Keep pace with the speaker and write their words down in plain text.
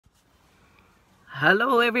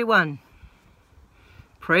Hello everyone.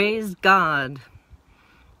 Praise God.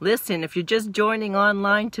 Listen, if you're just joining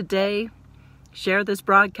online today, share this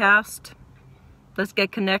broadcast. Let's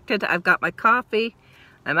get connected. I've got my coffee.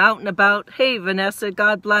 I'm out and about. Hey Vanessa,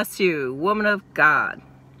 God bless you. Woman of God.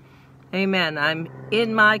 Amen. I'm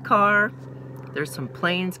in my car. There's some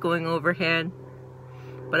planes going overhead.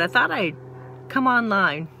 But I thought I'd come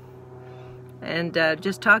online and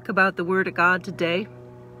just talk about the Word of God today.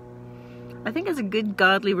 I think it's a good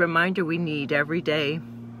godly reminder we need every day.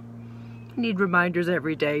 We need reminders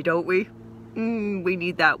every day, don't we? We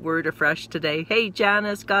need that word afresh today. Hey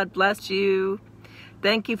Janice, God bless you.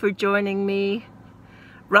 Thank you for joining me.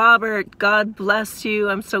 Robert, God bless you.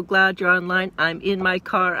 I'm so glad you're online. I'm in my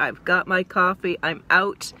car. I've got my coffee. I'm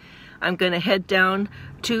out. I'm going to head down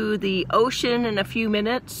to the ocean in a few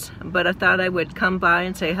minutes, but I thought I would come by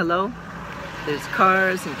and say hello. There's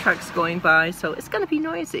cars and trucks going by, so it's going to be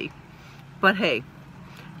noisy. But hey,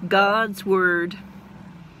 God's word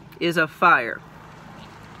is a fire.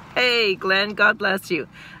 Hey, Glenn, God bless you.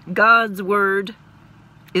 God's word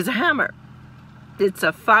is a hammer. It's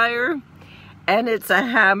a fire and it's a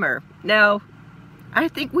hammer. Now, I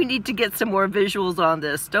think we need to get some more visuals on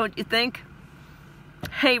this, don't you think?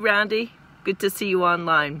 Hey, Randy, good to see you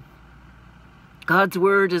online. God's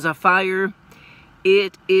word is a fire.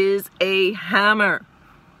 It is a hammer.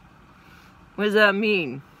 What does that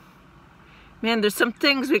mean? Man, there's some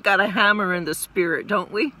things we got to hammer in the spirit,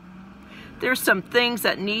 don't we? There's some things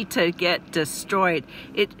that need to get destroyed.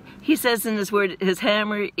 He says in his word, his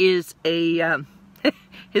hammer is a,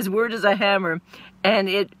 his word is a hammer, and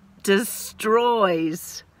it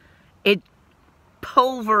destroys, it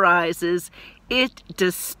pulverizes, it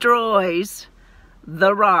destroys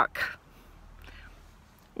the rock.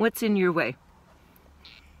 What's in your way?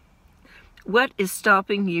 What is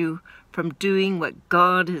stopping you from doing what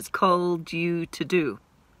God has called you to do?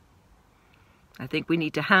 I think we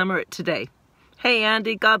need to hammer it today. Hey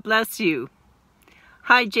Andy, God bless you.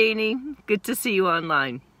 Hi Janie, good to see you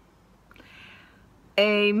online.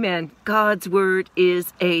 Amen. God's word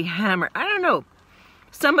is a hammer. I don't know.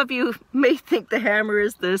 Some of you may think the hammer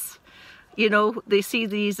is this, you know, they see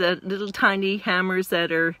these little tiny hammers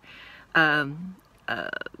that are,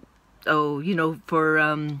 you know,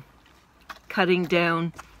 for cutting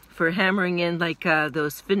down, for hammering in like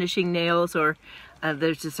those finishing nails, or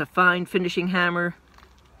there's just a fine finishing hammer,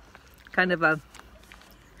 kind of a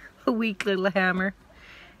weak little hammer.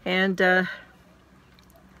 And then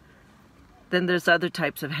there's other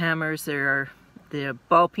types of hammers. There are the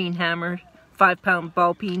ball peen hammer, 5-pound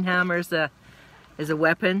ball peen hammers as a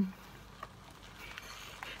weapon.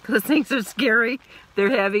 Those things are scary, they're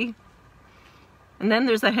heavy. And then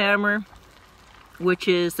there's a hammer, which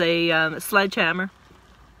is a sledgehammer.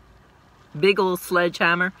 Big old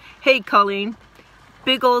sledgehammer. Hey Colleen,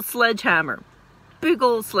 big old sledgehammer. Big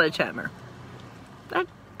old sledgehammer. That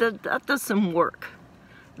does some work.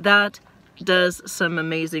 That does some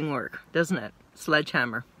amazing work, doesn't it?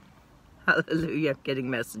 Sledgehammer. Hallelujah, getting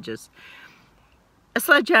messages. A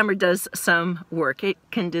sledgehammer does some work. It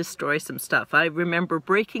can destroy some stuff. I remember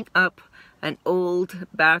breaking up an old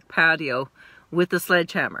back patio with a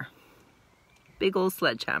sledgehammer. Big old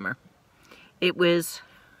sledgehammer. It was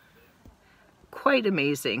quite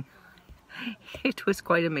amazing. It was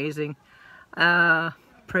quite amazing.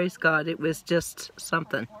 Praise God, it was just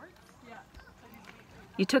something.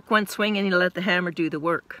 You took one swing and you let the hammer do the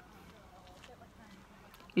work.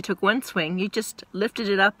 You took one swing, you just lifted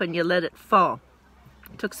it up and you let it fall.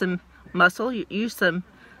 You took some muscle, you used some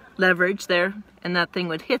leverage there, and that thing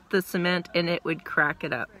would hit the cement and it would crack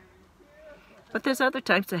it up. But there's other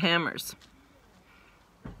types of hammers.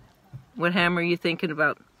 What hammer are you thinking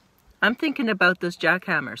about? I'm thinking about those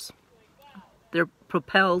jackhammers. They're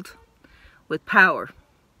propelled with power.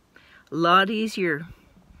 A lot easier,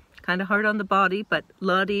 kind of hard on the body, but a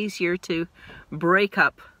lot easier to break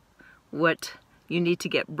up what you need to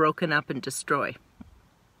get broken up and destroy,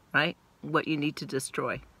 right? What you need to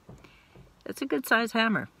destroy. It's a good size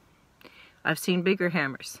hammer. I've seen bigger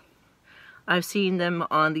hammers. I've seen them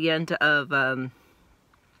on the end of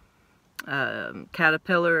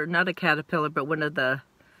caterpillar, not a caterpillar, but one of the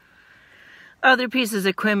other pieces of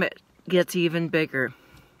equipment gets even bigger.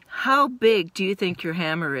 How big do you think your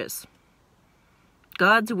hammer is?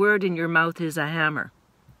 God's word in your mouth is a hammer.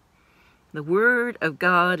 The word of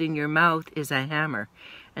God in your mouth is a hammer.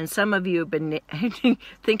 And some of you have been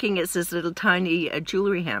thinking it's this little tiny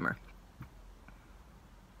jewelry hammer.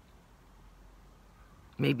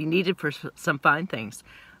 Maybe needed for some fine things.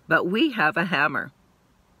 But we have a hammer.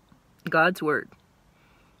 God's word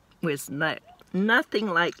was nothing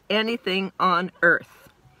like anything on earth.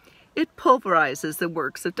 It pulverizes the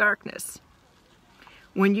works of darkness.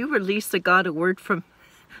 When you release the word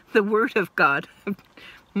of God,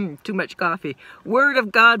 too much coffee, word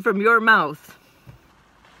of God from your mouth,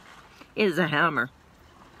 it is a hammer.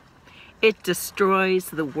 It destroys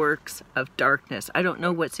the works of darkness. I don't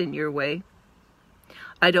know what's in your way.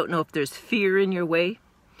 I don't know if there's fear in your way.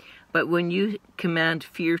 But when you command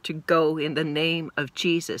fear to go in the name of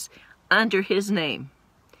Jesus, under his name,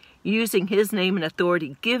 using his name and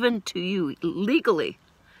authority given to you legally,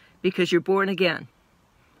 because you're born again,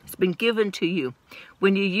 it's been given to you.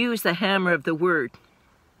 When you use the hammer of the word,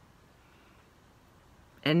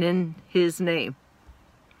 and in his name,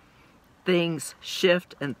 things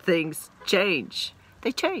shift and things change.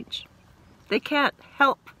 They change. They can't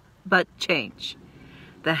help but change.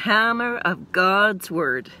 The hammer of God's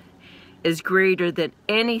word is greater than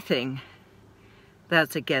anything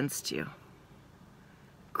that's against you.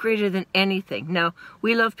 Greater than anything. Now,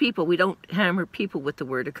 we love people. We don't hammer people with the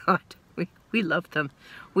word of God. We love them.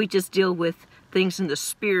 We just deal with things in the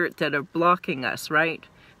spirit that are blocking us, right?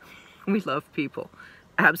 We love people.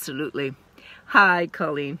 Absolutely. Hi,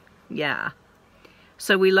 Colleen. Yeah.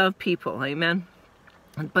 So we love people. Amen.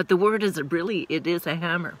 But the word is it is a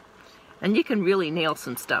hammer. And you can really nail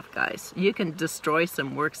some stuff, guys. You can destroy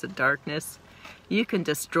some works of darkness. You can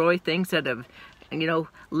destroy things that have,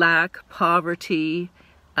 lack, poverty,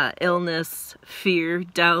 illness, fear,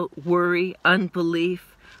 doubt, worry, unbelief.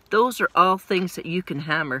 Those are all things that you can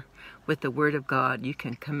hammer with the word of God. You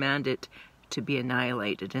can command it to be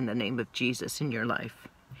annihilated in the name of Jesus in your life.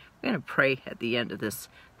 We're going to pray at the end of this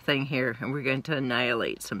thing here, and we're going to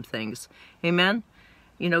annihilate some things. Amen?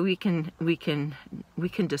 We can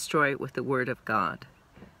destroy it with the word of God.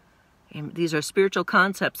 And these are spiritual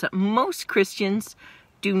concepts that most Christians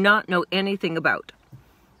do not know anything about.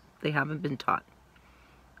 They haven't been taught.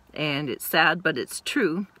 And it's sad, but it's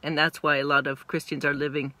true. And that's why a lot of Christians are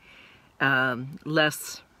living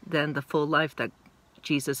less than the full life that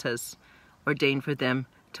Jesus has ordained for them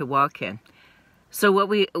to walk in. So what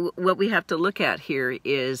we have to look at here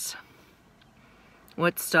is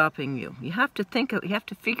what's stopping you. You have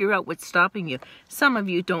to figure out what's stopping you. Some of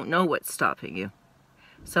you don't know what's stopping you.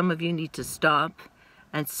 Some of you need to stop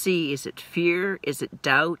and see, is it fear? Is it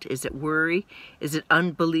doubt? Is it worry? Is it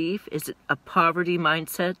unbelief? Is it a poverty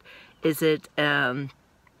mindset? Is it, I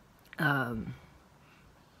don't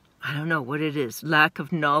know what it is. Lack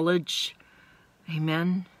of knowledge.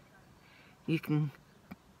 Amen. You can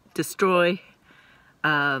destroy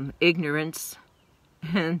ignorance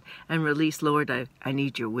and release, Lord, I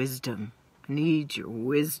need your wisdom. I need your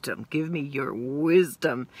wisdom. Give me your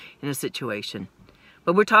wisdom in a situation.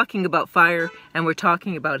 But we're talking about fire, and we're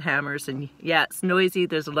talking about hammers, and yeah, it's noisy.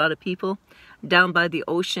 There's a lot of people down by the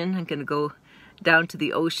ocean. I'm going to go down to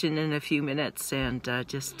the ocean in a few minutes and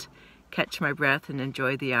just catch my breath and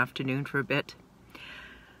enjoy the afternoon for a bit.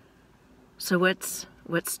 So what's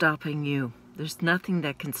stopping you? There's nothing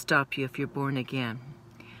that can stop you if you're born again.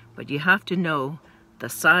 But you have to know the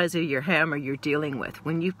size of your hammer you're dealing with.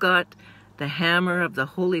 When you've got the hammer of the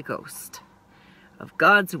Holy Ghost, of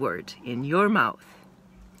God's word in your mouth,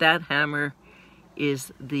 that hammer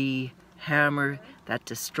is the hammer that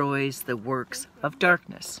destroys the works of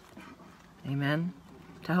darkness. Amen?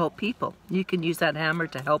 To help people. You can use that hammer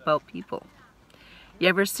to help out people. You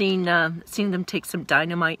ever seen them take some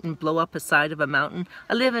dynamite and blow up a side of a mountain?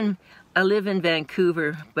 I live in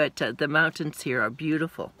Vancouver, but the mountains here are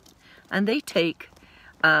beautiful. And they take,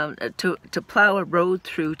 to plow a road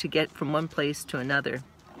through to get from one place to another,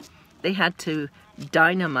 they had to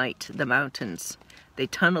dynamite the mountains. They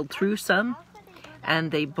tunneled through some,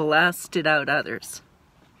 and they blasted out others.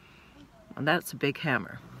 And that's a big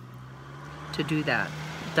hammer to do that.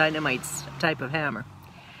 Dynamite's a type of hammer.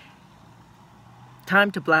 Time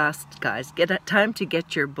to blast, guys. Time to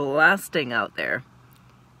get your blasting out there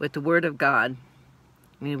with the Word of God.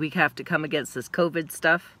 I mean, we have to come against this COVID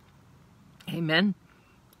stuff. Amen.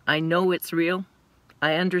 I know it's real.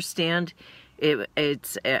 I understand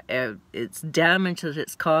it's damage that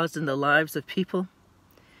it's caused in the lives of people.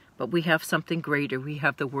 But we have something greater. We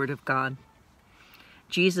have the Word of God.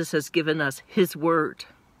 Jesus has given us His Word,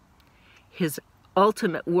 His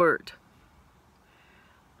ultimate Word,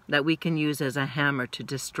 that we can use as a hammer to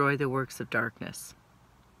destroy the works of darkness.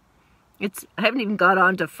 I haven't even got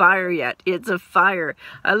on to fire yet. It's a fire.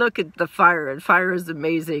 I look at the fire, and fire is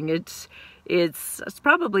amazing. It's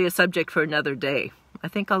probably a subject for another day. I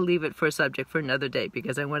think I'll leave it for a subject for another day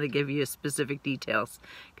because I want to give you specific details.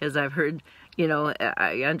 Because I've heard,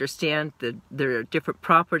 I understand that there are different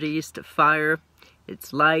properties to fire.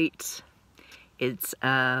 It's light. It's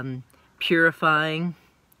purifying.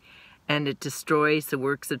 and it destroys the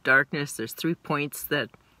works of darkness. There's 3 points that,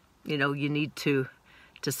 you know, you need to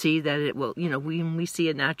see that it will, you know, when we see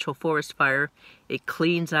a natural forest fire, it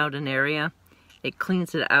cleans out an area, it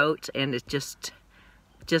cleans it out, and it just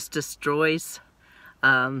destroys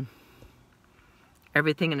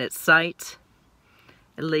everything in its sight.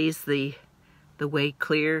 It lays the way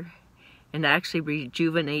clear, and actually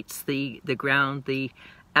rejuvenates the ground. The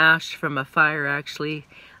ash from a fire actually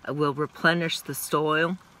will replenish the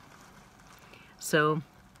soil. So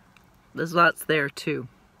there's lots there too.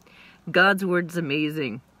 God's word's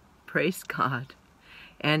amazing. Praise God.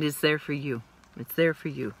 And it's there for you. It's there for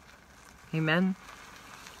you. Amen.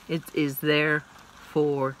 It is there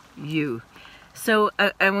for you. So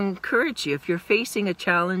I will encourage you, if you're facing a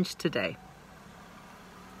challenge today,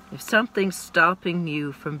 if something's stopping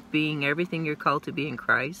you from being everything you're called to be in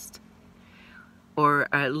Christ, or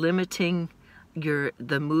limiting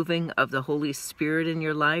the moving of the Holy Spirit in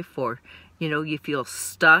your life, or you know, you feel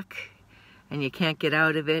stuck and you can't get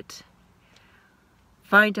out of it,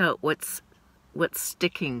 find out what's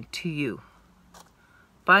sticking to you.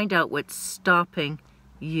 Find out what's stopping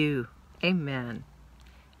you. Amen.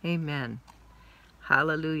 Amen.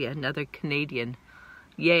 Hallelujah. Another Canadian.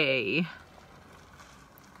 Yay.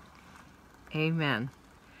 Amen.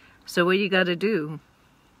 So what you got to do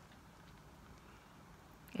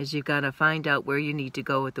is you got to find out where you need to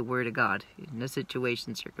go with the Word of God in a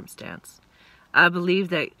situation, circumstance. I believe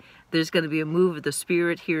that there's going to be a move of the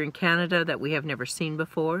Spirit here in Canada that we have never seen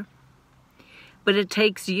before. But it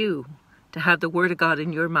takes you to have the Word of God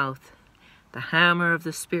in your mouth, the hammer of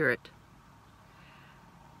the Spirit.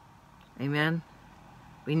 Amen.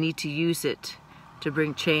 We need to use it to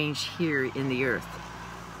bring change here in the earth.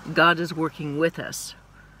 God is working with us.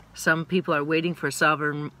 Some people are waiting for a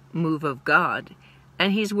sovereign move of God,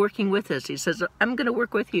 and He's working with us. He says, I'm going to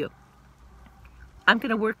work with you. I'm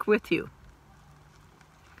going to work with you.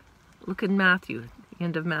 Look at Matthew, the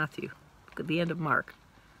end of Matthew. Look at the end of Mark.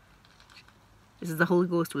 This is the Holy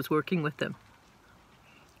Ghost was working with them.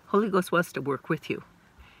 Holy Ghost wants to work with you.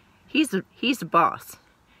 He's the boss.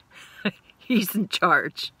 He's in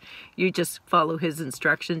charge. You just follow His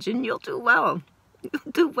instructions and you'll do well.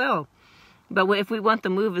 You'll do well. But if we want the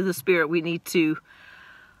move of the Spirit, we need to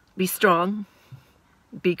be strong,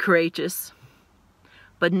 be courageous,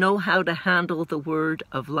 but know how to handle the word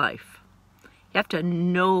of life. You have to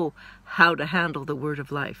know how to handle the word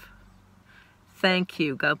of life. Thank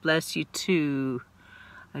you. God bless you too.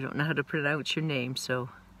 I don't know how to pronounce your name, so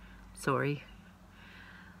sorry.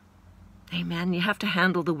 Amen. You have to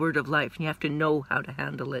handle the word of life, and you have to know how to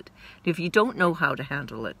handle it. If you don't know how to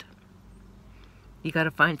handle it, you got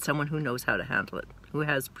to find someone who knows how to handle it, who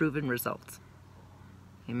has proven results.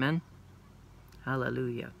 Amen.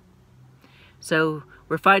 Hallelujah. So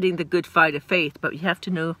we're fighting the good fight of faith, but you have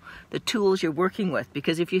to know the tools you're working with.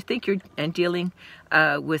 Because if you think you're dealing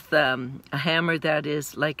with a hammer that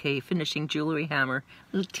is like a finishing jewelry hammer,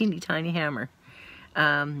 a little teeny tiny hammer,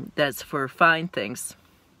 that's for fine things.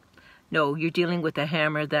 No, you're dealing with a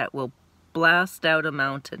hammer that will blast out a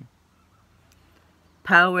mountain.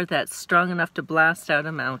 Power that's strong enough to blast out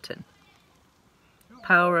a mountain.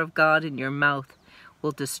 Power of God in your mouth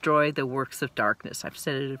will destroy the works of darkness. I've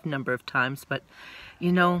said it a number of times, but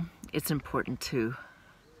you know, it's important to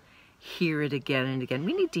hear it again and again.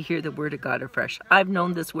 We need to hear the word of God afresh. I've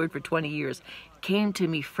known this word for 20 years. It came to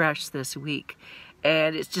me fresh this week,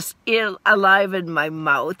 and it's just alive in my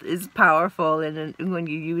mouth. It's powerful, and when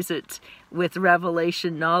you use it with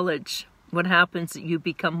revelation knowledge, what happens? You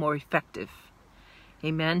become more effective.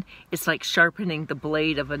 Amen. It's like sharpening the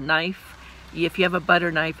blade of a knife. If you have a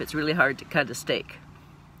butter knife, it's really hard to cut a steak,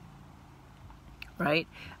 right?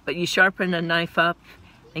 But you sharpen a knife up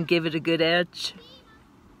and give it a good edge,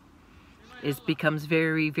 it becomes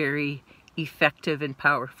very, very effective and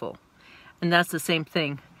powerful. And that's the same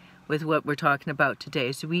thing with what we're talking about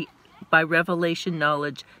today. So by revelation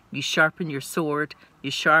knowledge, you sharpen your sword, you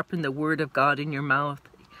sharpen the word of God in your mouth.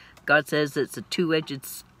 God says it's a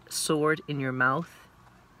two-edged sword in your mouth.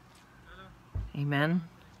 Amen.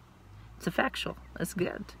 It's effectual. That's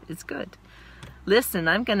good. It's good. Listen,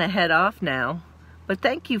 I'm going to head off now, but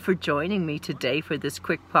thank you for joining me today for this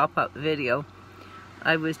quick pop-up video.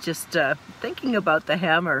 I was just thinking about the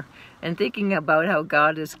hammer and thinking about how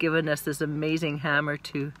God has given us this amazing hammer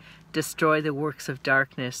to destroy the works of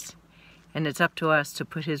darkness. And it's up to us to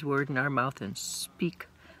put His word in our mouth and speak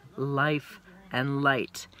life and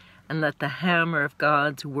light, and let the hammer of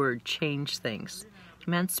God's word change things.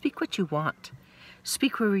 Amen. Speak what you want.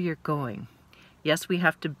 Speak where you're going. Yes, we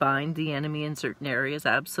have to bind the enemy in certain areas,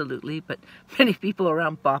 absolutely, but many people are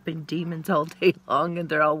around bopping demons all day long and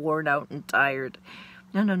they're all worn out and tired.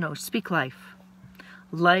 No. Speak life.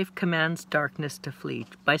 Life commands darkness to flee.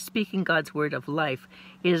 By speaking God's word of life,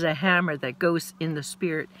 it is a hammer that goes in the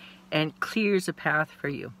spirit and clears a path for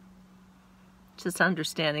you. Just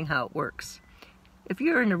understanding how it works. If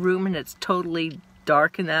you're in a room and it's totally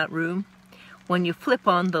dark in that room, when you flip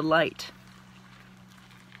on the light,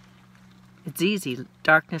 it's easy.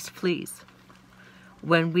 Darkness flees.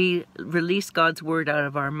 When we release God's word out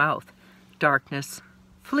of our mouth, darkness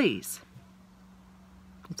flees.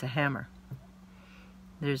 It's a hammer.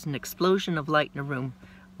 There's an explosion of light in a room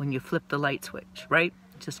when you flip the light switch, right?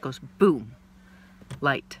 It just goes boom,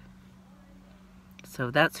 light. So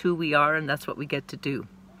that's who we are, and that's what we get to do.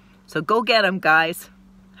 So go get them, guys.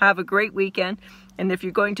 Have a great weekend. And if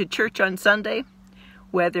you're going to church on Sunday,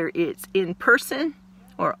 whether it's in person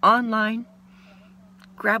or online,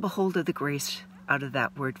 grab a hold of the grace out of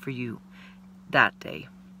that word for you that day.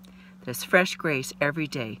 There's fresh grace every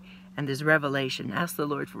day, and there's revelation. Ask the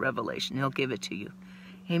Lord for revelation. He'll give it to you.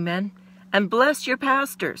 Amen. And bless your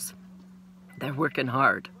pastors. They're working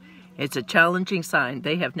hard. It's a challenging sign.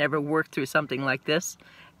 They have never worked through something like this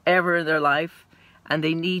ever in their life, and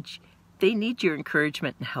they need your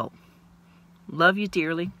encouragement and help. Love you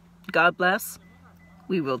dearly. God bless.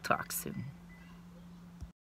 We will talk soon.